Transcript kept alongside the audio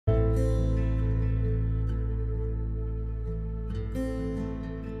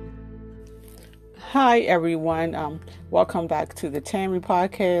Hi, everyone. Welcome back to the Tammy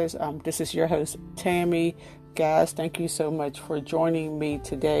Podcast. This is your host, Tammy. Guys, thank you so much for joining me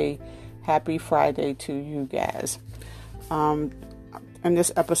today. Happy Friday to you guys. In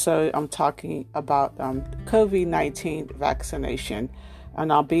this episode, I'm talking about COVID-19 vaccination.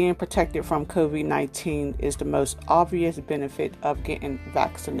 And being protected from COVID-19 is the most obvious benefit of getting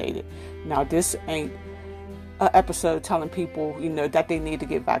vaccinated. Now, this ain't an episode telling people, that they need to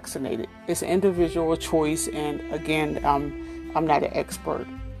get vaccinated. It's an individual choice. And again, I'm not an expert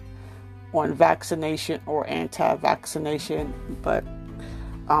on vaccination or anti-vaccination, but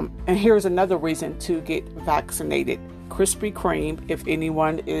and here's another reason to get vaccinated. Krispy Kreme. If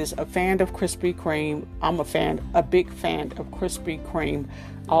anyone is a fan of Krispy Kreme, I'm a big fan of Krispy Kreme.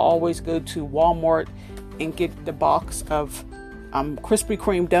 I'll always go to Walmart and get the box of Krispy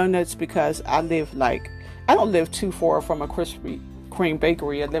Kreme donuts because I don't live too far from a Krispy Kreme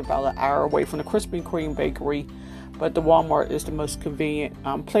bakery. I live about an hour away from the Krispy Kreme bakery, but the Walmart is the most convenient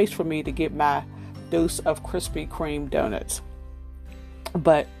place for me to get my dose of Krispy Kreme donuts.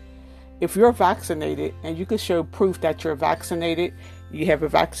 But if you're vaccinated and you can show proof that you're vaccinated, you have a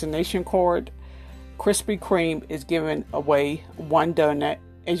vaccination card, Krispy Kreme is giving away one donut,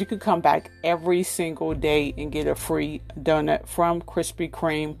 and you can come back every single day and get a free donut from Krispy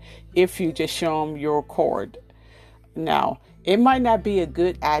Kreme if you just show them your card. Now, it might not be a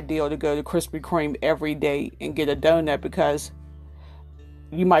good idea to go to Krispy Kreme every day and get a donut because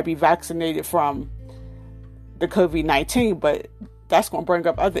you might be vaccinated from the COVID-19, but that's going to bring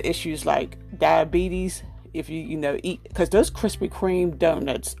up other issues like diabetes if you eat, because those Krispy Kreme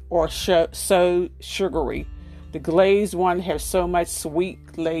donuts are so sugary. The glazed one has so much sweet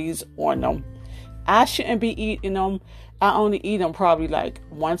glaze on them. I shouldn't be eating them. I only eat them probably like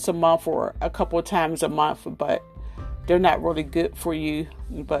once a month or a couple of times a month, but they're not really good for you,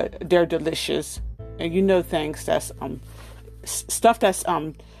 but they're delicious. And things that's stuff that's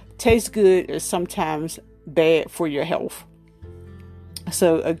tastes good is sometimes bad for your health.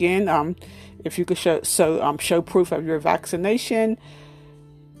 So again, if you could show proof of your vaccination,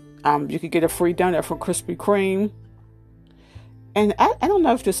 you could get a free donut from Krispy Kreme. And I don't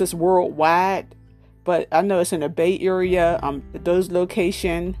know if this is worldwide, but I know it's in the Bay Area, those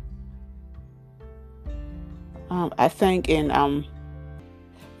locations. I think in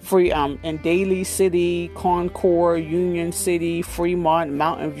Daly City, Concord, Union City, Fremont,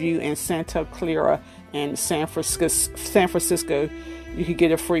 Mountain View, and Santa Clara and San Francisco, you could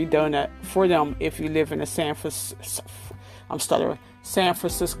get a free donut for them if you live in the San Francisco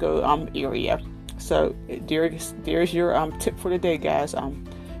area. So there's your tip for the day, guys.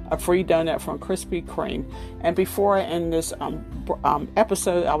 A free donut from Krispy Kreme. And before I end this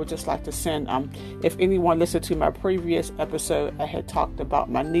episode, I would just like to send, if anyone listened to my previous episode, I had talked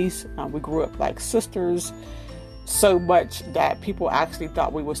about my niece. We grew up like sisters so much that people actually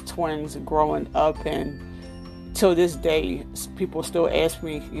thought we was twins growing up. And till this day, people still ask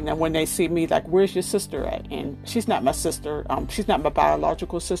me, when they see me, like, where's your sister at? And she's not my sister. She's not my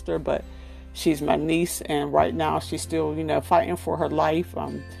biological sister, but she's my niece. And right now she's still, fighting for her life.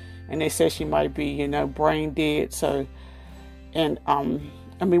 And they say she might be, brain dead. So, and,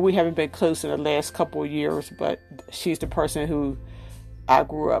 we haven't been close in the last couple of years, but she's the person who I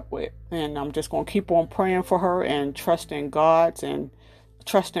grew up with. And I'm just going to keep on praying for her and trusting God's and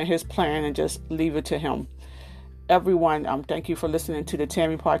trusting His plan and just leave it to Him. Everyone, thank you for listening to the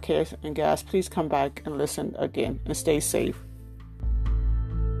Tammy Podcast. And guys, please come back and listen again and stay safe.